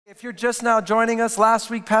If you're just now joining us, last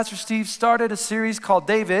week Pastor Steve started a series called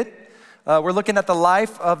David. We're looking at the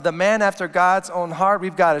life of the man after God's own heart.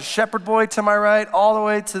 We've got a shepherd boy to my right, all the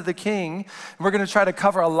way to the king. And we're going to try to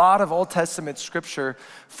cover a lot of Old Testament scripture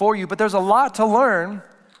for you. But there's a lot to learn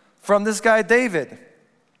from this guy, David.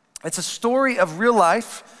 It's a story of real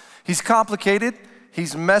life. He's complicated,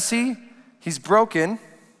 he's messy, he's broken,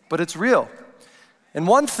 but it's real. And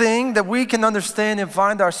one thing that we can understand and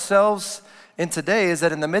find ourselves in today is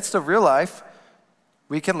that in the midst of real life,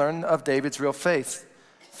 we can learn of David's real faith.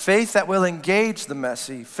 Faith that will engage the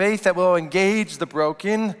messy, faith that will engage the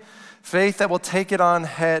broken, faith that will take it on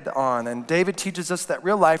head on. And David teaches us that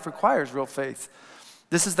real life requires real faith.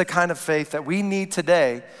 This is the kind of faith that we need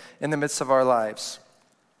today in the midst of our lives.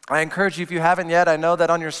 I encourage you, if you haven't yet, I know that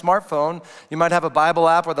on your smartphone, you might have a Bible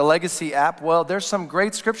app or the Legacy app. Well, there's some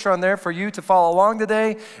great scripture on there for you to follow along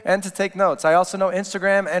today and to take notes. I also know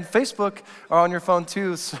Instagram and Facebook are on your phone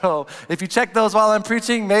too. So if you check those while I'm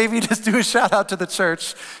preaching, maybe just do a shout out to the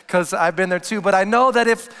church because I've been there too. But I know that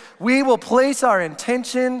if we will place our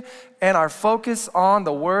intention and our focus on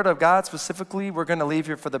the Word of God specifically, we're going to leave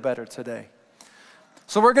here for the better today.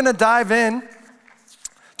 So we're going to dive in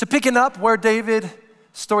to picking up where David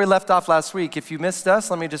story left off last week. If you missed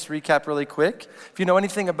us, let me just recap really quick. If you know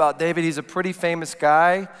anything about David, he's a pretty famous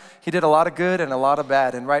guy. He did a lot of good and a lot of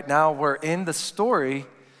bad. And right now we're in the story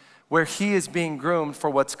where he is being groomed for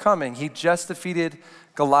what's coming. He just defeated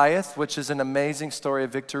Goliath, which is an amazing story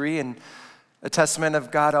of victory and a testament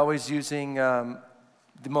of God always using the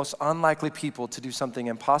most unlikely people to do something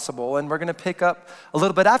impossible. And we're going to pick up a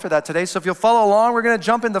little bit after that today. So if you'll follow along, we're going to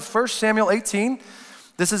jump into 1 Samuel 18.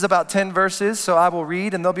 This is about 10 verses, so I will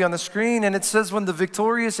read, and they'll be on the screen. And it says, when the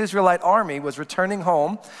victorious Israelite army was returning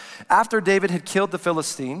home, after David had killed the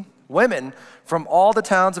Philistine, women from all the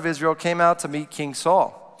towns of Israel came out to meet King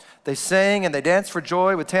Saul. They sang and they danced for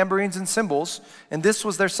joy with tambourines and cymbals, and this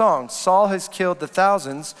was their song: Saul has killed the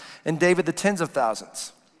thousands, and David the tens of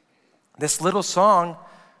thousands. This little song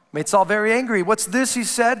made Saul very angry. What's this, he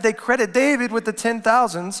said. They credit David with the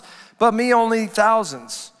 10,000s, but me only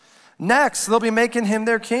thousands. Next, they'll be making him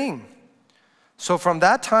their king. So from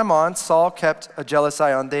that time on, Saul kept a jealous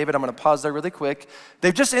eye on David. I'm going to pause there really quick.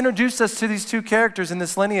 They've just introduced us to these two characters in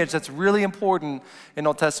this lineage that's really important in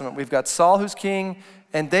Old Testament. We've got Saul, who's king,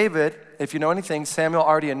 and David. If you know anything, Samuel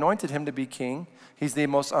already anointed him to be king. He's the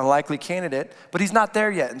most unlikely candidate, but he's not there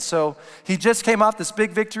yet. And so he just came off this big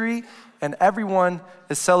victory, and everyone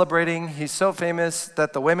is celebrating. He's so famous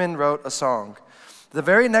that the women wrote a song. The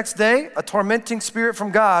very next day, a tormenting spirit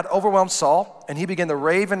from God overwhelmed Saul, and he began to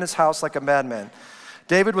rave in his house like a madman.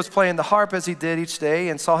 David was playing the harp as he did each day,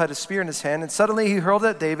 and Saul had a spear in his hand, and suddenly he hurled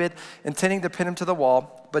at David, intending to pin him to the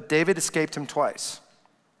wall, but David escaped him twice.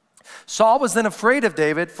 Saul was then afraid of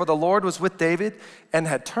David, for the Lord was with David and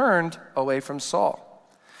had turned away from Saul.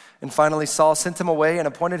 And finally, Saul sent him away and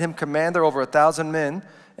appointed him commander over 1,000 men,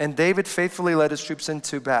 and David faithfully led his troops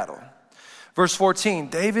into battle. Verse 14,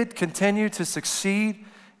 David continued to succeed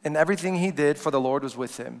in everything he did, for the Lord was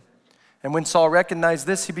with him. And when Saul recognized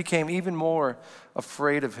this, he became even more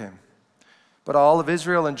afraid of him. But all of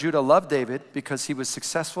Israel and Judah loved David because he was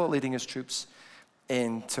successful at leading his troops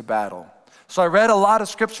into battle. So I read a lot of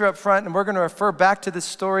scripture up front, and we're going to refer back to this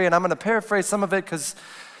story, and I'm going to paraphrase some of it because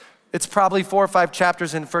it's probably 4 or 5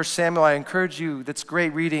 chapters in 1 Samuel. I encourage you, that's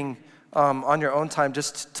great reading on your own time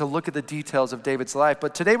just to look at the details of David's life.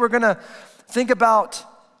 But today we're going to think about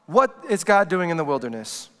what is God doing in the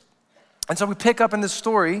wilderness. And so we pick up in this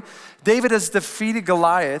story, David has defeated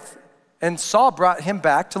Goliath, and Saul brought him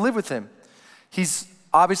back to live with him. He's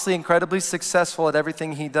obviously incredibly successful at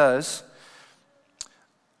everything he does.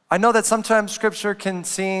 I know that sometimes scripture can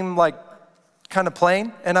seem like kind of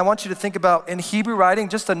plain, and I want you to think about in Hebrew writing,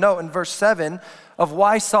 just a note in verse 7 of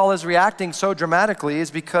why Saul is reacting so dramatically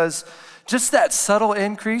is because just that subtle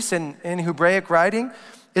increase in Hebraic writing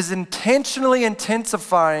is intentionally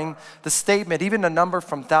intensifying the statement, even a number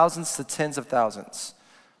from thousands to tens of thousands.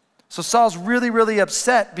 So Saul's really, really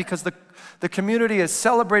upset because the community is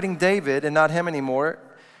celebrating David and not him anymore.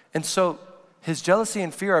 And so his jealousy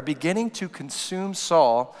and fear are beginning to consume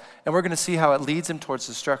Saul, and we're going to see how it leads him towards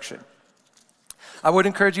destruction. I would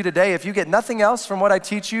encourage you today, if you get nothing else from what I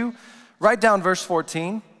teach you, write down verse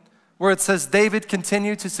 14, where it says, David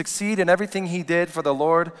continued to succeed in everything he did, for the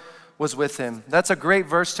Lord was with him. That's a great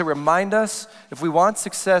verse to remind us, if we want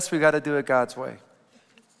success, we got to do it God's way.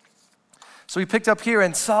 So we picked up here,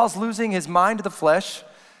 and Saul's losing his mind to the flesh.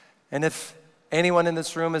 And if anyone in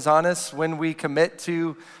this room is honest, when we commit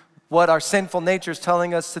to what our sinful nature is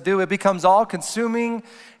telling us to do, it becomes all-consuming,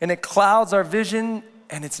 and it clouds our vision,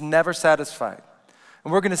 and it's never satisfied.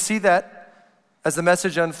 And we're going to see that as the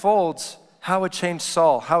message unfolds, how it changed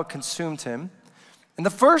Saul, how it consumed him. And the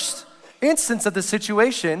first instance of the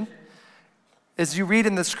situation, as you read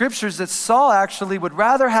in the scriptures, that Saul actually would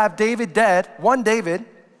rather have David dead, one David,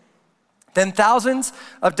 than thousands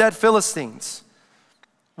of dead Philistines,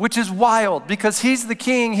 which is wild because he's the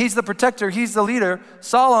king, he's the protector, he's the leader,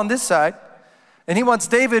 Saul on this side, and he wants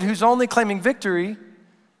David, who's only claiming victory,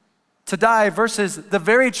 to die versus the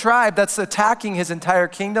very tribe that's attacking his entire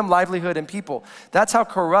kingdom, livelihood, and people. That's how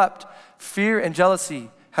corrupt fear and jealousy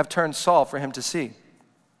have turned Saul for him to see.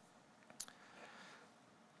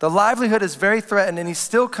 The livelihood is very threatened and he's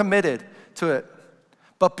still committed to it.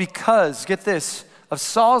 But because, get this, of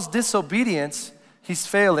Saul's disobedience, he's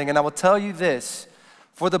failing. And I will tell you this,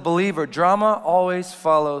 for the believer, drama always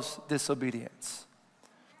follows disobedience.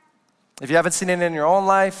 If you haven't seen it in your own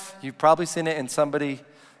life, you've probably seen it in somebody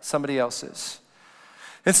else's.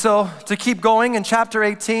 And so to keep going, in chapter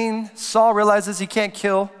 18, Saul realizes he can't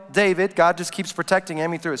kill David. God just keeps protecting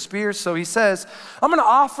him. He threw a spear. So he says, I'm going to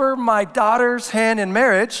offer my daughter's hand in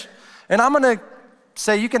marriage, and I'm going to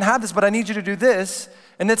say, you can have this, but I need you to do this.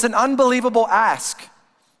 And it's an unbelievable ask.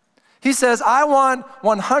 He says, I want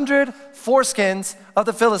 100 foreskins of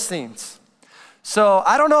the Philistines. So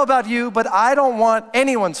I don't know about you, but I don't want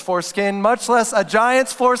anyone's foreskin, much less a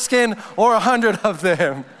giant's foreskin or 100 of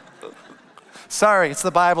them. Sorry, it's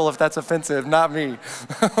the Bible if that's offensive, not me.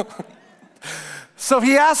 So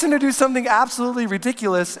he asks him to do something absolutely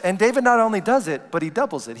ridiculous, and David not only does it, but he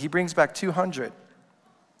doubles it. He brings back 200.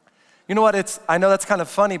 You know what, I know that's kind of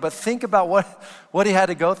funny, but think about what he had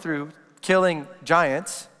to go through killing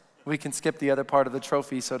giants. We can skip the other part of the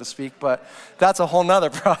trophy, so to speak, but that's a whole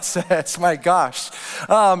nother process, my gosh.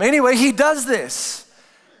 Anyway, he does this.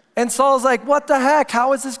 And Saul's like, what the heck?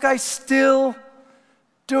 How is this guy still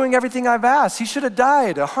doing everything I've asked? He should have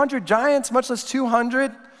died. 100 giants, much less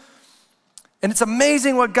 200. And it's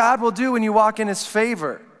amazing what God will do when you walk in his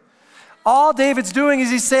favor. All David's doing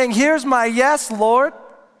is he's saying, here's my yes, Lord,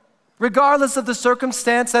 regardless of the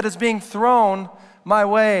circumstance that is being thrown my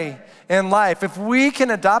way in life. If we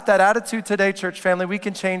can adopt that attitude today, church family, we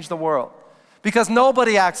can change the world. Because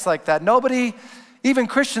nobody acts like that. Nobody, even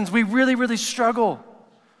Christians, we really, really struggle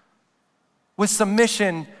with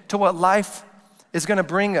submission to what life is going to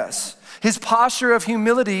bring us. His posture of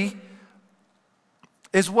humility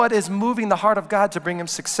is what is moving the heart of God to bring him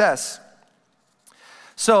success.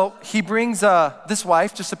 So he brings this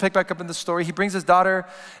wife, just to pick back up in the story, he brings his daughter,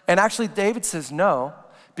 and actually David says no,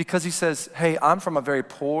 because he says, hey, I'm from a very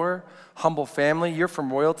poor, humble family. You're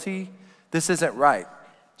from royalty. This isn't right.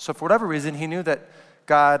 So for whatever reason, he knew that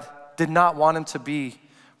God did not want him to be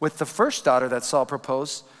with the first daughter that Saul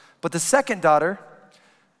proposed, but the second daughter,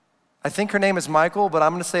 I think her name is Michael, but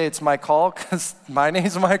I'm going to say it's Michal because my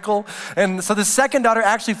name's Michael. And so the second daughter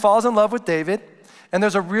actually falls in love with David, and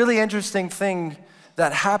there's a really interesting thing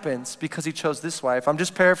that happens because he chose this wife. I'm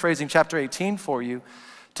just paraphrasing chapter 18 for you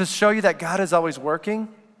to show you that God is always working.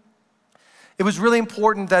 It was really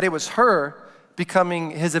important that it was her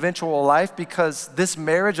becoming his eventual life, because this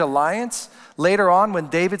marriage alliance, later on when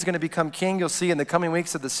David's going to become king, you'll see in the coming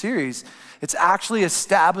weeks of the series, it's actually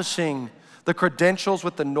establishing the credentials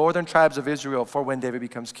with the northern tribes of Israel for when David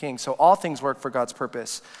becomes king. So all things work for God's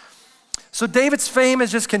purpose. So David's fame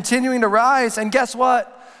is just continuing to rise, and guess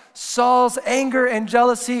what? Saul's anger and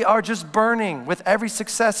jealousy are just burning. With every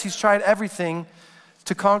success, he's tried everything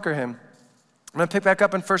to conquer him. I'm gonna pick back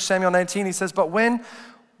up in 1 Samuel 19. He says, but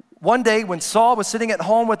one day when Saul was sitting at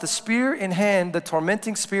home with the spear in hand, the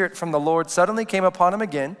tormenting spirit from the Lord suddenly came upon him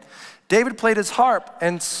again. David played his harp,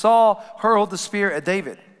 and Saul hurled the spear at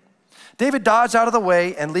David. David dodged out of the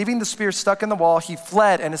way, and leaving the spear stuck in the wall, he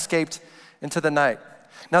fled and escaped into the night.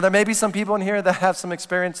 Now, there may be some people in here that have some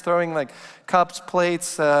experience throwing like cups,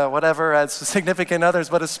 plates, whatever, as significant others,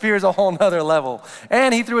 but a spear is a whole nother level.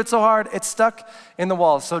 And he threw it so hard, it stuck in the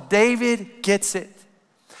wall. So David gets it.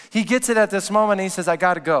 He gets it at this moment, and he says, I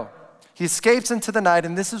gotta go. He escapes into the night,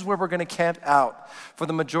 and this is where we're gonna camp out for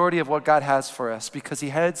the majority of what God has for us, because he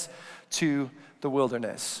heads to the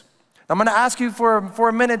wilderness. I'm gonna ask you for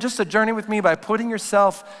a minute just to journey with me by putting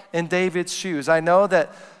yourself in David's shoes. I know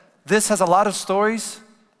that this has a lot of stories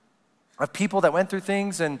of people that went through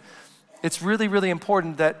things, and it's really, really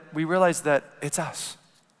important that we realize that it's us,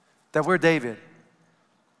 that we're David.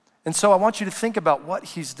 And so I want you to think about what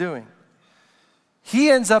he's doing.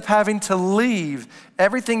 He ends up having to leave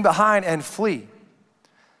everything behind and flee.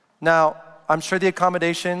 Now, I'm sure the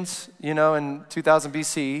accommodations, in 2000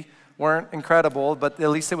 BC weren't incredible, but at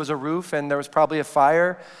least it was a roof, and there was probably a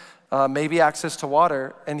fire, maybe access to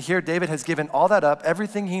water. And here David has given all that up,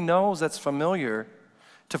 everything he knows that's familiar,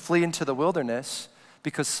 to flee into the wilderness,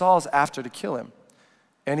 because Saul's after to kill him.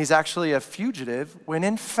 And he's actually a fugitive when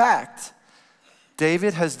in fact,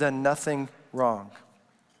 David has done nothing wrong.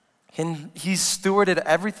 He's stewarded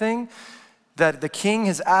everything that the king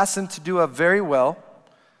has asked him to do very well.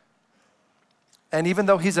 And even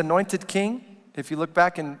though he's anointed king, if you look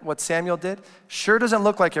back in what Samuel did, sure doesn't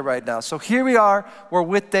look like it right now. So here we are, we're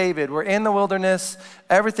with David. We're in the wilderness.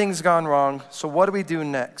 Everything's gone wrong. So what do we do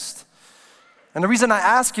next? And the reason I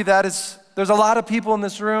ask you that is there's a lot of people in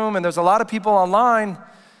this room and there's a lot of people online.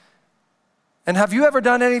 And have you ever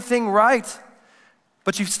done anything right,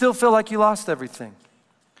 but you still feel like you lost everything?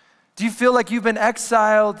 Do you feel like you've been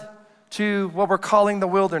exiled to what we're calling the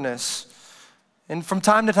wilderness? And from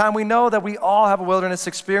time to time, we know that we all have a wilderness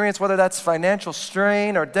experience, whether that's financial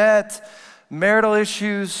strain or debt, marital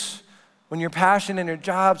issues, when your passion and your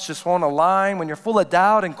jobs just won't align, when you're full of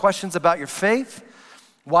doubt and questions about your faith.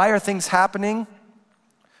 Why are things happening?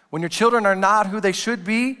 When your children are not who they should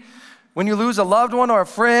be, when you lose a loved one or a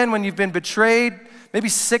friend, when you've been betrayed, maybe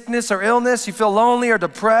sickness or illness, you feel lonely or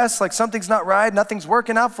depressed, like something's not right, nothing's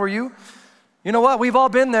working out for you. You know what? We've all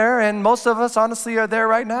been there, and most of us honestly are there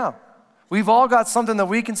right now. We've all got something that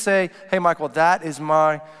we can say, hey, Michael, that is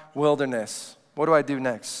my wilderness. What do I do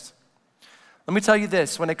next? Let me tell you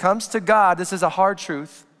this. When it comes to God, this is a hard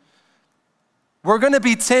truth. We're going to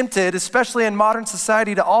be tempted, especially in modern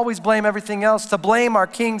society, to always blame everything else, to blame our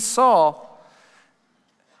King Saul,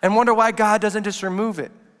 and wonder why God doesn't just remove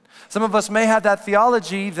it. Some of us may have that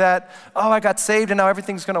theology that, oh, I got saved and now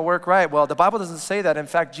everything's going to work right. Well, the Bible doesn't say that. In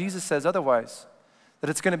fact, Jesus says otherwise, that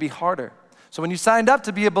it's going to be harder. So when you signed up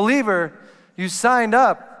to be a believer, you signed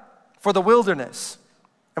up for the wilderness.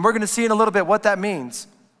 And we're going to see in a little bit what that means.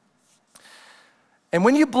 And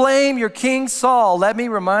when you blame your King Saul, let me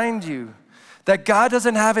remind you that God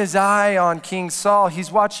doesn't have his eye on King Saul.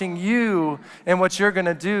 He's watching you and what you're going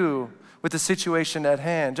to do with the situation at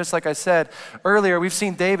hand. Just like I said earlier, we've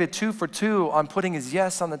seen David 2 for 2 on putting his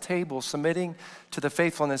yes on the table, submitting to the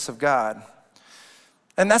faithfulness of God.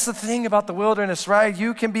 And that's the thing about the wilderness, right?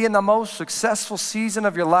 You can be in the most successful season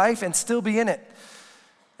of your life and still be in it.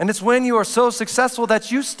 And it's when you are so successful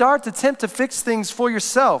that you start to attempt to fix things for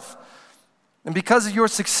yourself. And because you're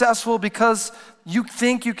successful, because you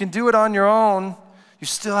think you can do it on your own, you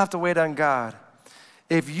still have to wait on God.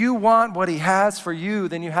 If you want what he has for you,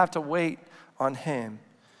 then you have to wait on him.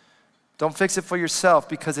 Don't fix it for yourself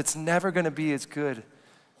because it's never going to be as good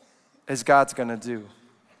as God's going to do.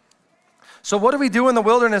 So what do we do in the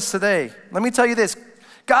wilderness today? Let me tell you this.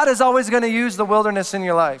 God is always going to use the wilderness in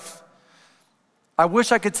your life. I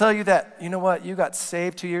wish I could tell you that, you know what, you got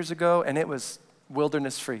saved 2 years ago and it was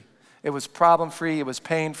wilderness free. It was problem free. It was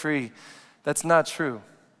pain free. That's not true.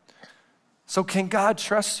 So can God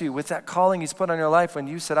trust you with that calling he's put on your life when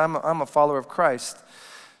you said, I'm a follower of Christ?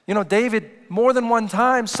 You know, David, more than one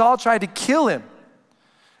time, Saul tried to kill him.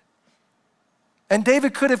 And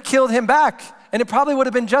David could have killed him back, and it probably would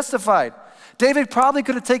have been justified. David probably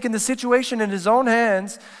could have taken the situation in his own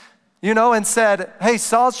hands, you know, and said, hey,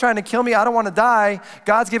 Saul's trying to kill me. I don't want to die.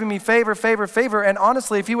 God's giving me favor, favor, favor. And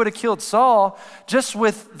honestly, if he would have killed Saul, just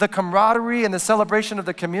with the camaraderie and the celebration of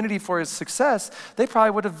the community for his success, they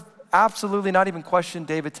probably would have absolutely not even questioned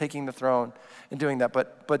David taking the throne and doing that.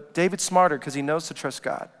 But David's smarter because he knows to trust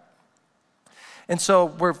God. And so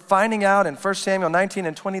we're finding out in 1 Samuel 19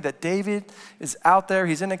 and 20 that David is out there.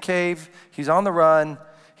 He's in a cave. He's on the run.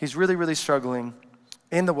 He's really, really struggling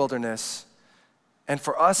in the wilderness. And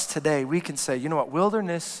for us today, we can say, you know what?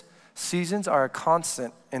 Wilderness seasons are a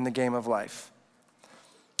constant in the game of life.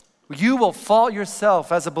 You will fault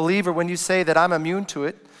yourself as a believer when you say that I'm immune to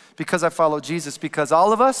it because I follow Jesus. Because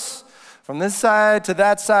all of us, from this side to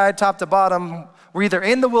that side, top to bottom, we're either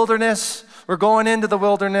in the wilderness, we're going into the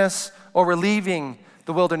wilderness, or we're leaving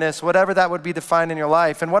the wilderness, whatever that would be defined in your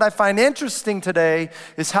life. And what I find interesting today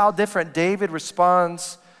is how different David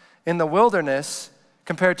responds in the wilderness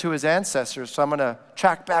compared to his ancestors. So I'm going to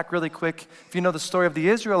track back really quick. If you know the story of the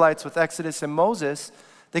Israelites with Exodus and Moses,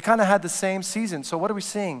 they kind of had the same season. So what are we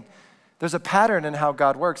seeing? There's a pattern in how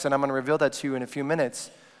God works, and I'm going to reveal that to you in a few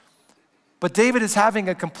minutes. But David is having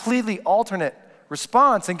a completely alternate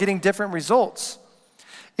response and getting different results.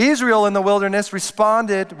 Israel in the wilderness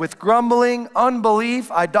responded with grumbling,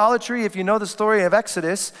 unbelief, idolatry, if you know the story of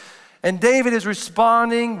Exodus. And David is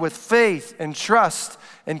responding with faith and trust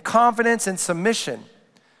and confidence and submission.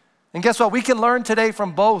 And guess what? We can learn today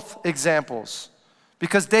from both examples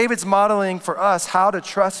because David's modeling for us how to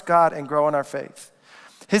trust God and grow in our faith.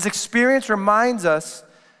 His experience reminds us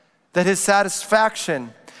that his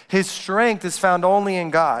satisfaction, his strength is found only in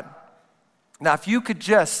God. Now, if you could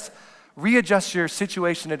just readjust your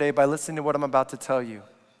situation today by listening to what I'm about to tell you.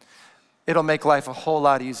 it'll make life a whole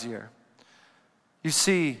lot easier. You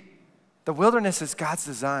see, the wilderness is God's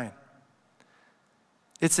design.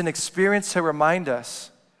 It's an experience to remind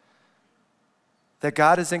us that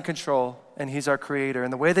God is in control and He's our creator.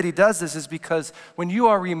 And the way that He does this is because when you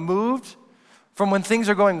are removed from when things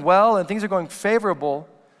are going well and things are going favorable,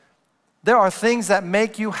 there are things that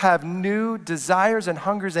make you have new desires and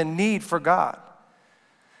hungers and need for God.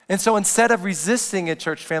 And so instead of resisting it,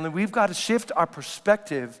 church family, we've got to shift our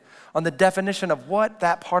perspective on the definition of what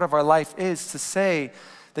that part of our life is, to say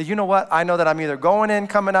that, you know what, I know that I'm either going in,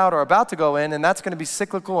 coming out, or about to go in, and that's going to be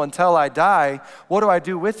cyclical until I die. What do I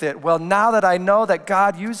do with it? Well, now that I know that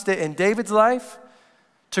God used it in David's life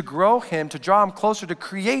to grow him, to draw him closer, to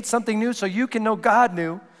create something new so you can know God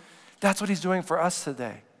new, that's what He's doing for us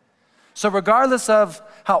today. So regardless of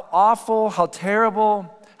how awful, how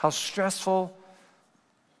terrible, how stressful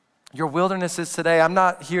your wilderness is today, I'm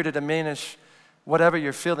not here to diminish whatever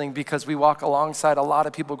you're feeling, because we walk alongside a lot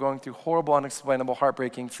of people going through horrible, unexplainable,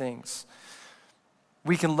 heartbreaking things.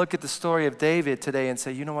 We can look at the story of David today and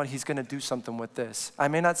say, you know what, He's going to do something with this. I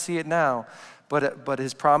may not see it now, but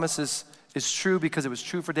His promise is true, because it was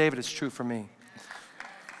true for David, it's true for me.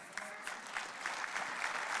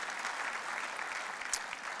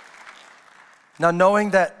 Now, knowing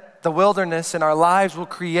that the wilderness in our lives will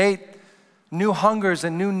create new hungers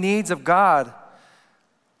and new needs of God,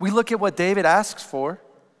 we look at what David asks for,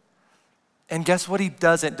 and guess what he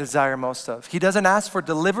doesn't desire most of? He doesn't ask for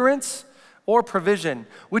deliverance or provision,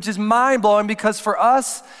 which is mind-blowing, because for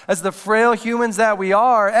us, as the frail humans that we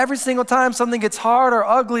are, every single time something gets hard or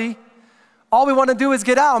ugly, all we want to do is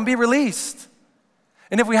get out and be released.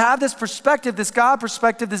 And if we have this perspective, this God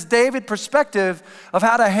perspective, this David perspective of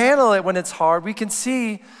how to handle it when it's hard, we can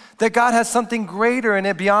see that God has something greater in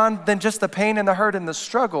it beyond than just the pain and the hurt and the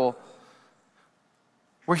struggle.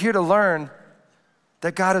 We're here to learn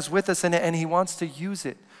that God is with us in it, and He wants to use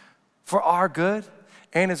it for our good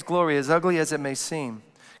and His glory, as ugly as it may seem.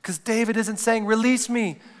 Because David isn't saying, release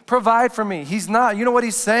me, provide for me. He's not. You know what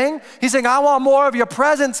he's saying? He's saying, I want more of your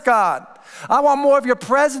presence, God. I want more of your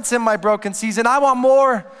presence in my broken season. I want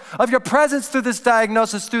more of your presence through this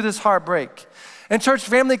diagnosis, through this heartbreak. And church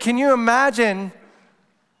family, can you imagine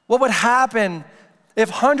what would happen if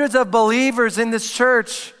hundreds of believers in this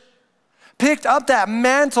church picked up that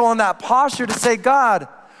mantle and that posture to say, God,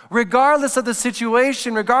 regardless of the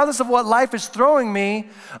situation, regardless of what life is throwing me,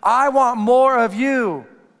 I want more of you.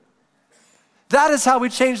 That is how we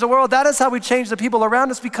change the world. That is how we change the people around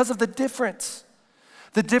us, because of the difference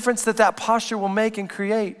that that posture will make and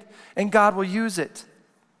create, and God will use it.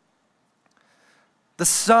 The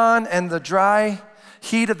sun and the dry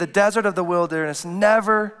heat of the desert of the wilderness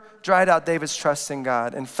never dried out David's trust in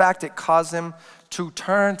God. In fact, it caused him to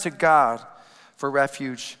turn to God for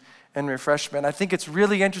refuge and refreshment. I think it's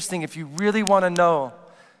really interesting, if you really want to know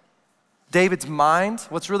David's mind.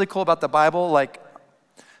 What's really cool about the Bible, like,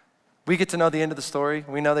 we get to know the end of the story.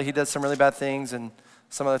 We know that he does some really bad things and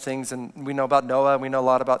some other things, and we know about Noah, and we know a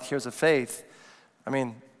lot about heroes of faith. I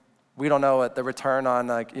mean, we don't know what the return on,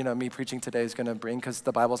 me preaching today is going to bring, because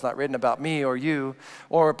the Bible's not written about me or you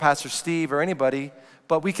or Pastor Steve or anybody.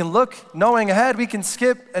 But we can look, knowing ahead, we can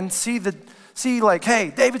skip and see hey,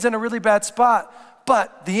 David's in a really bad spot,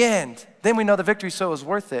 but the end. Then we know the victory, so it was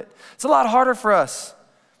worth it. It's a lot harder for us,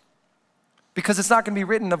 because it's not going to be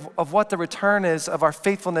written of what the return is of our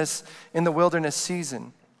faithfulness in the wilderness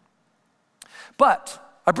season.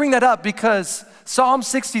 But I bring that up because Psalm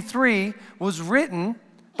 63 was written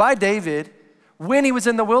by David when he was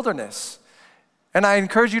in the wilderness. And I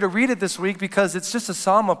encourage you to read it this week, because it's just a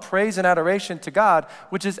psalm of praise and adoration to God,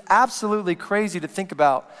 which is absolutely crazy to think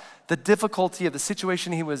about the difficulty of the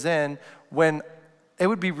situation he was in, when it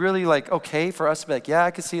would be really okay for us to be yeah,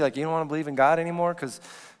 I could see you don't want to believe in God anymore because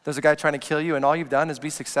there's a guy trying to kill you, and all you've done is be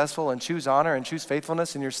successful and choose honor and choose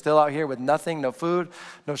faithfulness, and you're still out here with nothing, no food,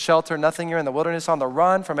 no shelter, nothing. You're in the wilderness on the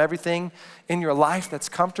run from everything in your life that's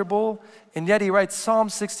comfortable. And yet he writes Psalm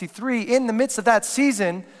 63 in the midst of that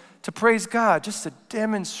season to praise God, just to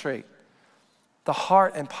demonstrate the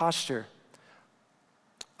heart and posture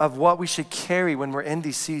of what we should carry when we're in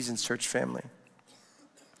these seasons, church family.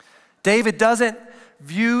 David doesn't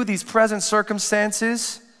view these present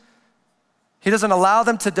circumstances, he doesn't allow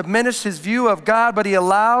them to diminish his view of God, but he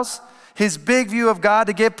allows his big view of God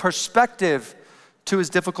to give perspective to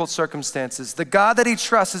his difficult circumstances. The God that he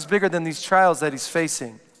trusts is bigger than these trials that he's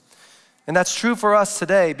facing. And that's true for us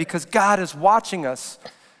today, because God is watching us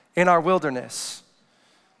in our wilderness.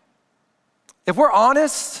 If we're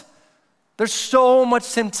honest, there's so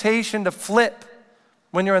much temptation to flip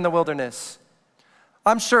when you're in the wilderness.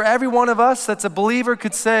 I'm sure every one of us that's a believer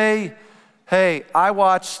could say, hey, I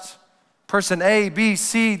watched person A, B,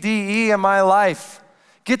 C, D, E in my life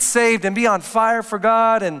get saved and be on fire for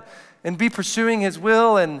God and be pursuing his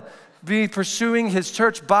will and be pursuing his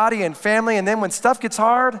church body and family, and then when stuff gets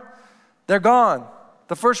hard, they're gone.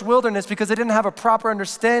 The first wilderness because they didn't have a proper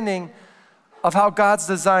understanding of how God's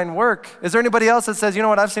design work. Is there anybody else that says, you know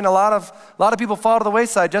what, I've seen a lot of people fall to the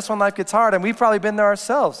wayside just when life gets hard, and we've probably been there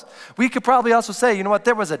ourselves. We could probably also say, you know what,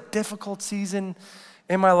 there was a difficult season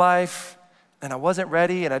in my life, and I wasn't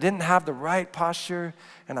ready, and I didn't have the right posture,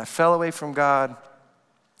 and I fell away from God.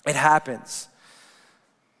 It happens.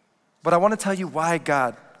 But I want to tell you why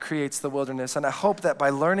God creates the wilderness, and I hope that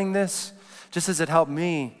by learning this, just as it helped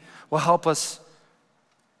me, will help us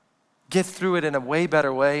get through it in a way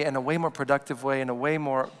better way, in a way more productive way, in a way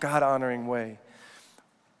more God-honoring way,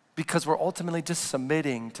 because we're ultimately just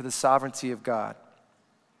submitting to the sovereignty of God.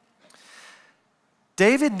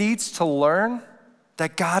 David needs to learn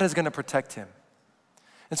that God is going to protect him.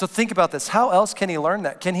 And so think about this. How else can he learn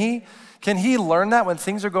that? Can he learn that when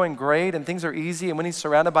things are going great and things are easy and when he's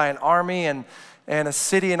surrounded by an army and a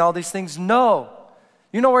city and all these things? No.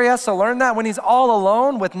 You know where he has to learn that? When he's all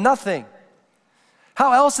alone with nothing.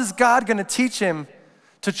 How else is God going to teach him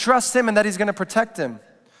to trust him and that he's going to protect him?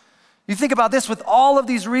 You think about this, with all of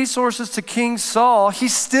these resources to King Saul,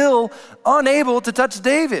 he's still unable to touch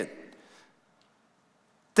David.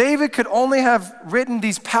 David could only have written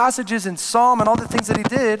these passages in Psalm and all the things that he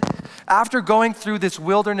did after going through this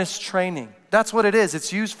wilderness training. That's what it is.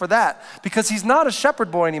 It's used for that because he's not a shepherd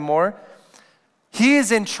boy anymore. He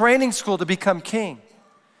is in training school to become king.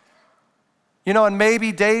 You know, and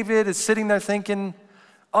maybe David is sitting there thinking,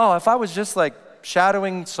 oh, if I was just like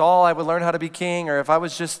shadowing Saul, I would learn how to be king. Or if I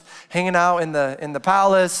was just hanging out in the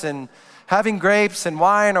palace and having grapes and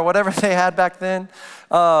wine or whatever they had back then,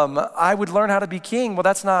 I would learn how to be king. Well,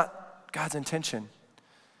 that's not God's intention.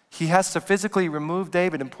 He has to physically remove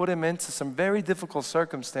David and put him into some very difficult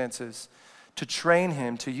circumstances to train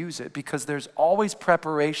him to use it, because there's always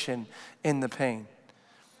preparation in the pain.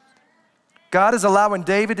 God is allowing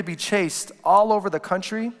David to be chased all over the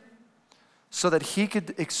country so that he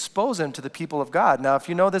could expose him to the people of God. Now, if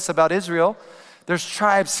you know this about Israel, there's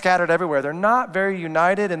tribes scattered everywhere. They're not very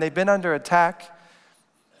united and they've been under attack.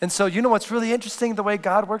 And so you know what's really interesting, the way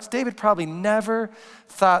God works? David probably never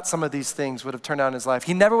thought some of these things would have turned out in his life.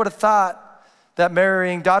 He never would have thought that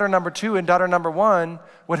marrying daughter number 2 and daughter number 1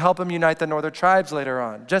 would help him unite the northern tribes later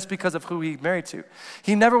on, just because of who he married to.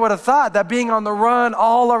 He never would have thought that being on the run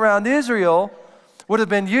all around Israel would have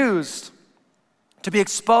been used to be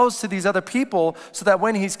exposed to these other people so that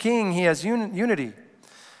when he's king, he has unity.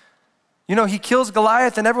 You know, he kills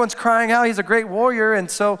Goliath and everyone's crying out, he's a great warrior. And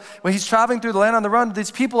so when he's traveling through the land on the run,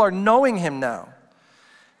 these people are knowing him now.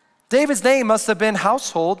 David's name must have been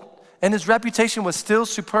household, and his reputation was still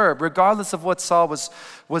superb, regardless of what Saul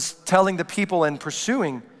was telling the people and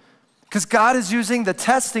pursuing. Because God is using the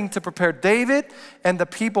testing to prepare David and the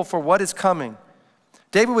people for what is coming.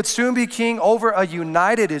 David would soon be king over a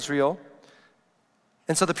united Israel.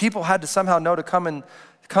 And so the people had to somehow know to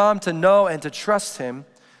come to know and to trust him.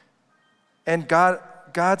 And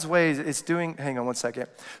God's way is doing, hang on one second.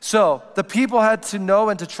 So the people had to know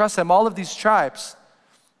and to trust him, all of these tribes.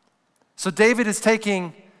 So David is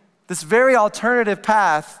taking this very alternative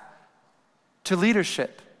path to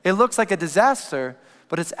leadership. It looks like a disaster,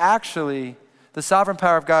 but it's actually the sovereign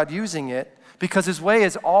power of God using it, because his way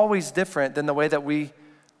is always different than the way that we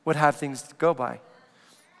would have things go by.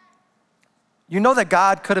 You know that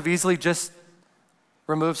God could have easily just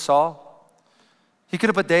removed Saul. He could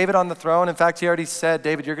have put David on the throne. In fact, he already said,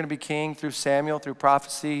 David, you're going to be king through Samuel, through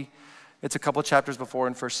prophecy. It's a couple chapters before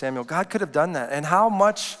in 1 Samuel. God could have done that. And how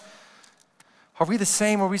much are we the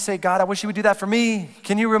same where we say, God, I wish you would do that for me.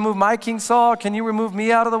 Can you remove my King Saul? Can you remove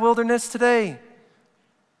me out of the wilderness today?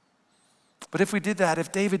 But if we did that,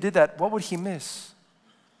 if David did that, what would he miss?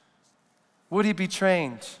 Would he be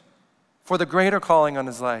trained for the greater calling on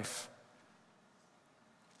his life?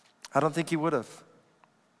 I don't think he would have.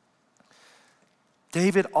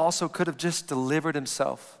 David also could have just delivered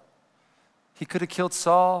himself. He could have killed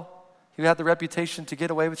Saul. He had the reputation to get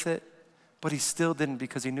away with it, but he still didn't,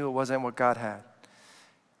 because he knew it wasn't what God had.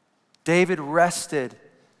 David rested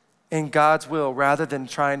in God's will rather than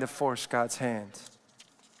trying to force God's hand.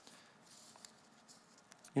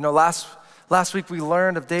 You know, last week we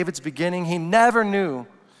learned of David's beginning. He never knew,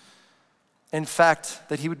 in fact,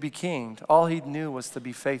 that he would be king. All he knew was to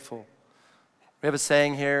be faithful. We have a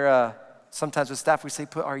saying here, sometimes with staff, we say,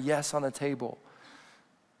 put our yes on the table.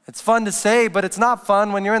 It's fun to say, but it's not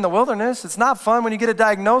fun when you're in the wilderness. It's not fun when you get a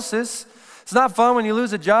diagnosis. It's not fun when you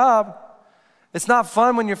lose a job. It's not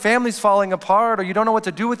fun when your family's falling apart or you don't know what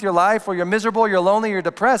to do with your life or you're miserable, you're lonely, you're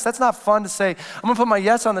depressed. That's not fun to say, I'm gonna put my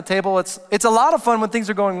yes on the table. It's a lot of fun when things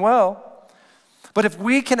are going well. But if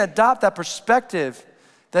we can adopt that perspective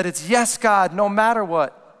that it's yes, God, no matter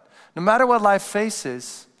what life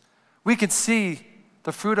faces, we can see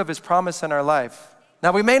the fruit of his promise in our life.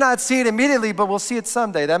 Now, we may not see it immediately, but we'll see it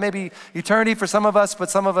someday. That may be eternity for some of us, but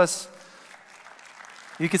some of us,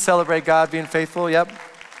 you could celebrate God being faithful, yep.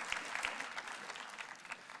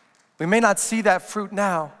 We may not see that fruit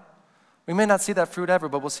now. We may not see that fruit ever,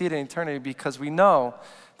 but we'll see it in eternity because we know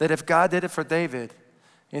that if God did it for David,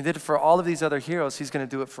 and he did it for all of these other heroes, he's gonna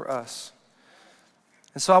do it for us.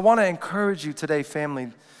 And so I wanna encourage you today,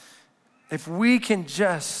 family, if we can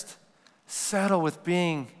just settle with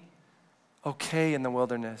being okay in the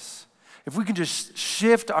wilderness, if we can just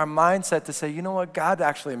shift our mindset to say, you know what, God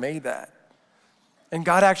actually made that. And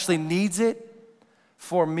God actually needs it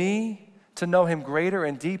for me to know him greater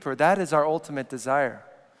and deeper. That is our ultimate desire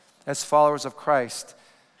as followers of Christ.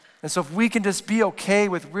 And so if we can just be okay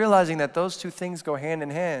with realizing that those two things go hand in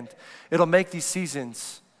hand, it'll make these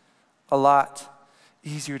seasons a lot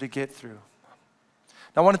easier to get through.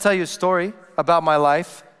 Now, I want to tell you a story about my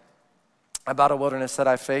life, about a wilderness that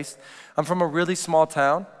I faced. I'm from a really small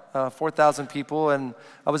town, 4,000 people, and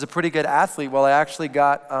I was a pretty good athlete. Well, I actually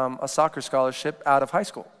got a soccer scholarship out of high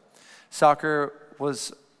school. Soccer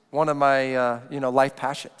was one of my life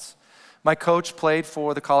passions. My coach played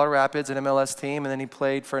for the Colorado Rapids, an MLS team, and then he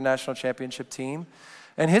played for a national championship team.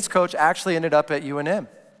 And his coach actually ended up at UNM.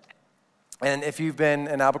 And if you've been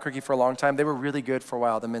in Albuquerque for a long time, they were really good for a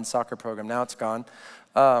while, the men's soccer program. Now it's gone.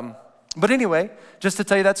 But anyway, just to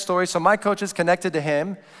tell you that story, so my coach is connected to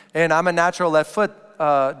him, and I'm a natural left foot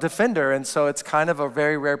defender, and so it's kind of a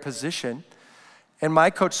very rare position. And my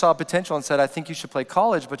coach saw potential and said, I think you should play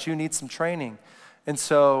college, but you need some training. And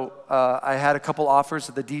so I had a couple offers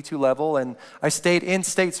at the D2 level, and I stayed in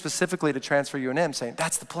state specifically to transfer UNM, saying,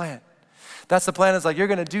 that's the plan. That's the plan. Is like, you're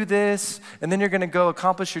gonna do this, and then you're gonna go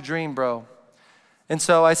accomplish your dream, bro. And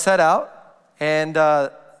so I set out, and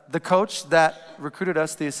the coach that recruited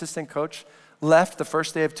us, the assistant coach, left the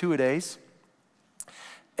first day of two-a-days,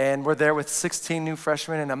 and we're there with 16 new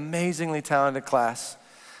freshmen, an amazingly talented class.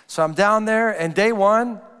 So I'm down there, and day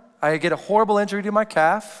one, I get a horrible injury to my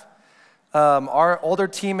calf. Our older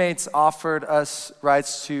teammates offered us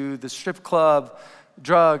rides to the strip club,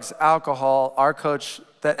 drugs, alcohol. Our coach,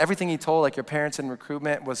 that everything he told, like your parents in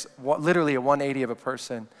recruitment, was literally a 180 of a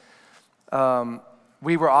person.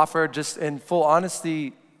 We were offered, just in full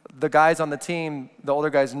honesty, the guys on the team, the older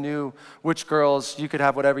guys knew which girls you could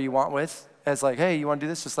have whatever you want with, as like, hey, you want to do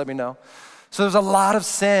this? Just let me know. So there's a lot of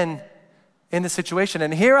sin in the situation.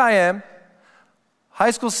 And here I am,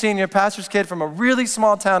 high school senior, pastor's kid from a really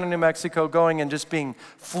small town in New Mexico, going and just being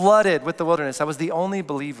flooded with the wilderness. I was the only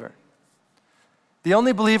believer. The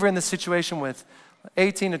only believer in this situation with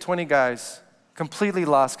 18 to 20 guys, completely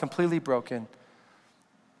lost, completely broken,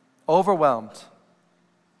 overwhelmed,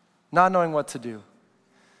 not knowing what to do.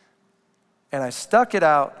 And I stuck it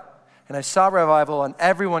out, and I saw revival, and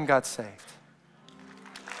everyone got saved.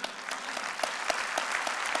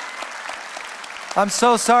 I'm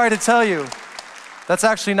so sorry to tell you, that's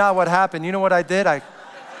actually not what happened. You know what I did? I'm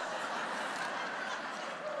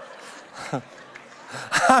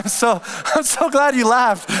so glad you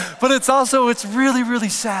laughed, but it's really, really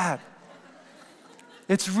sad.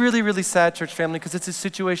 It's really, really sad, church family, because it's a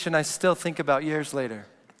situation I still think about years later.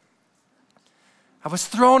 I was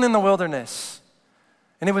thrown in the wilderness,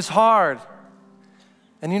 and it was hard.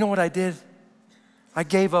 And you know what I did? I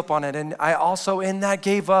gave up on it, and I also, in that,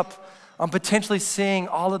 gave up on potentially seeing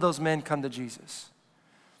all of those men come to Jesus.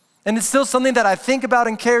 And it's still something that I think about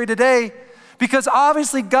and carry today, because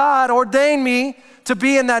obviously God ordained me to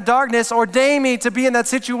be in that darkness, ordained me to be in that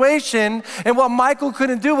situation, and what Michael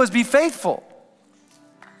couldn't do was be faithful.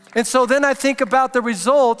 And so then I think about the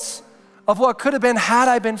results of what could have been had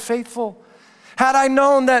I been faithful. Had I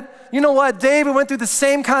known that, you know what, David went through the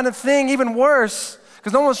same kind of thing, even worse,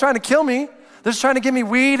 because no one was trying to kill me. They're just trying to give me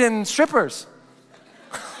weed and strippers.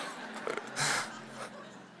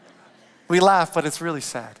 We laugh, but it's really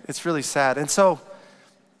sad. It's really sad. And so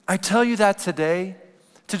I tell you that today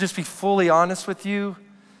to just be fully honest with you,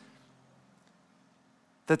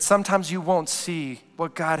 that sometimes you won't see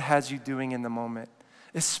what God has you doing in the moment,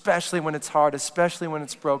 especially when it's hard, especially when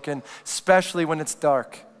it's broken, especially when it's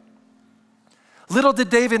dark. Little did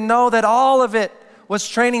David know that all of it was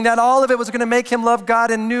training, that all of it was going to make him love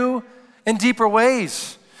God in new and deeper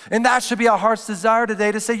ways. And that should be our heart's desire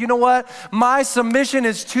today, to say, you know what? My submission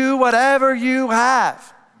is to whatever you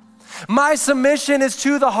have. My submission is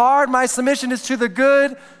to the hard. My submission is to the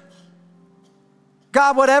good.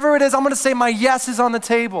 God, whatever it is, I'm gonna say my yes is on the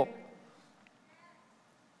table.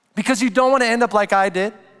 Because you don't wanna end up like I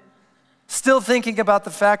did, still thinking about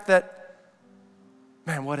the fact that,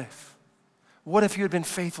 man, what if? What if you had been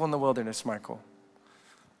faithful in the wilderness, Michael?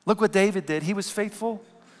 Look what David did. He was faithful,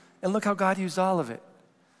 and look how God used all of it.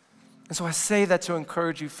 And so I say that to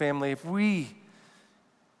encourage you, family. If we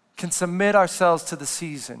can submit ourselves to the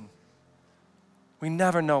season, we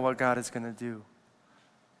never know what God is gonna do.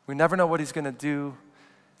 We never know what he's gonna do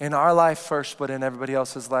in our life first, but in everybody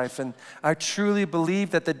else's life. And I truly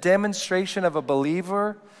believe that the demonstration of a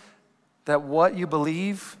believer, that what you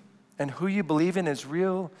believe and who you believe in is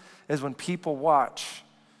real, is when people watch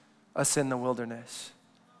us in the wilderness.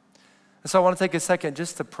 And so I wanna take a second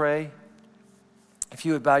just to pray. If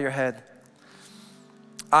you would bow your head.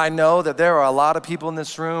 I know that there are a lot of people in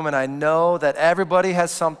this room, and I know that everybody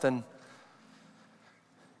has something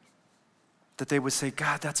that they would say,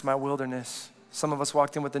 God, that's my wilderness. Some of us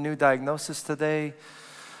walked in with a new diagnosis today.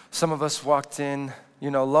 Some of us walked in,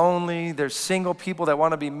 lonely. There's single people that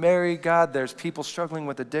want to be married, God. There's people struggling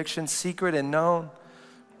with addiction, secret and known.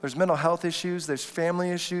 There's mental health issues. There's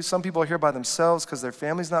family issues. Some people are here by themselves because their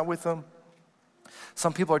family's not with them.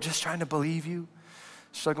 Some people are just trying to believe you,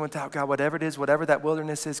 struggling with doubt. God, whatever it is, whatever that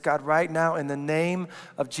wilderness is, God, right now in the name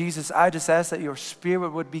of Jesus, I just ask that your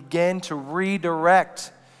Spirit would begin to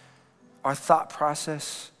redirect our thought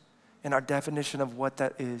process and our definition of what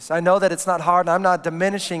that is. I know that it's not hard, and I'm not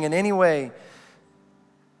diminishing in any way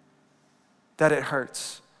that it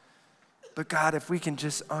hurts. But God, if we can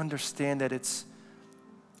just understand that it's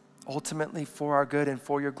ultimately for our good and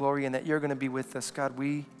for your glory, and that you're gonna be with us, God,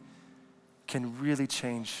 we can really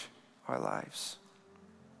change our lives.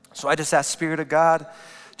 So I just ask, Spirit of God,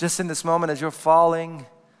 just in this moment as you're falling,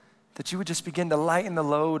 that you would just begin to lighten the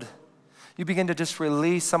load. You begin to just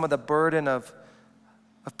release some of the burden of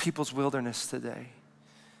people's wilderness today.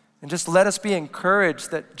 And just let us be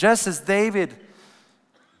encouraged that just as David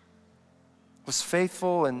was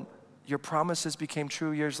faithful and your promises became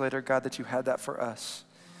true years later, God, that you had that for us.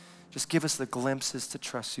 Just give us the glimpses to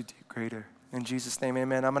trust you greater. In Jesus' name,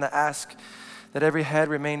 amen. I'm gonna ask that every head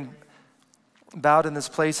remain bowed in this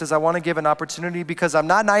place, as I wanna give an opportunity, because I'm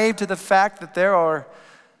not naive to the fact that there are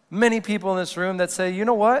many people in this room that say, you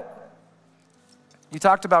know what? You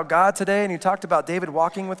talked about God today, and you talked about David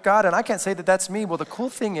walking with God, and I can't say that that's me. Well, the cool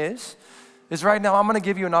thing is right now I'm gonna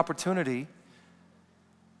give you an opportunity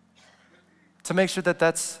to make sure that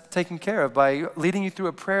that's taken care of by leading you through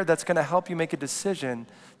a prayer that's gonna help you make a decision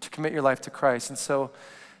to commit your life to Christ. And so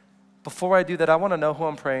before I do that, I wanna know who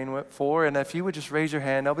I'm praying for, and if you would just raise your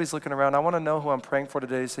hand, nobody's looking around, I wanna know who I'm praying for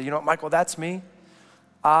today. Say, you know what, Michael, that's me.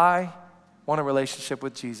 I want a relationship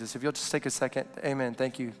with Jesus. If you'll just take a second. Amen.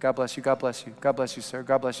 Thank you. God bless you. God bless you. God bless you, sir.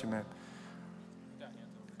 God bless you, man.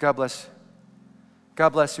 God bless you. God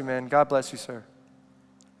bless you, man. God bless you, sir.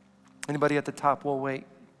 Anybody at the top? We'll wait.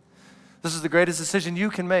 This is the greatest decision you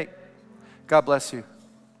can make. God bless you.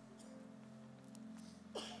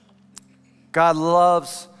 God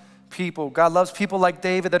loves people. God loves people like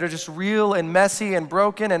David that are just real and messy and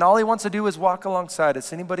broken, and all he wants to do is walk alongside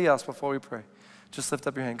us. Anybody else before we pray? Just lift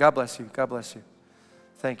up your hand. God bless you. God bless you.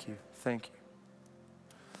 Thank you. Thank you.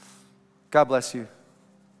 God bless you.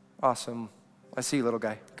 Awesome. I see you, little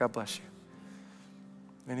guy. God bless you.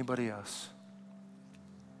 Anybody else?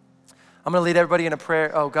 I'm going to lead everybody in a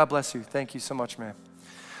prayer. Oh, God bless you. Thank you so much, man.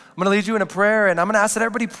 I'm going to lead you in a prayer, and I'm going to ask that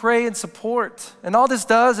everybody pray and support. And all this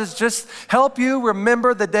does is just help you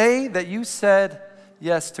remember the day that you said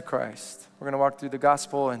yes to Christ. We're gonna walk through the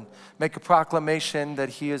gospel and make a proclamation that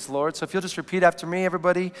he is Lord. So if you'll just repeat after me,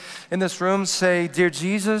 everybody in this room, say, Dear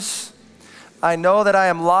Jesus, I know that I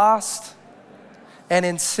am lost and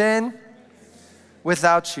in sin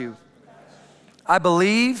without you. I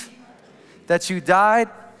believe that you died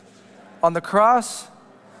on the cross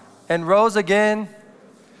and rose again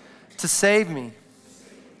to save me.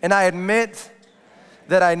 And I admit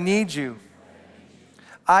that I need you.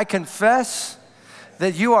 I confess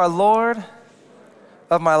that you are Lord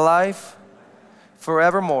of my life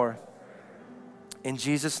forevermore. In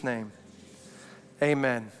Jesus' name,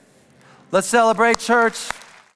 amen. Let's celebrate, church.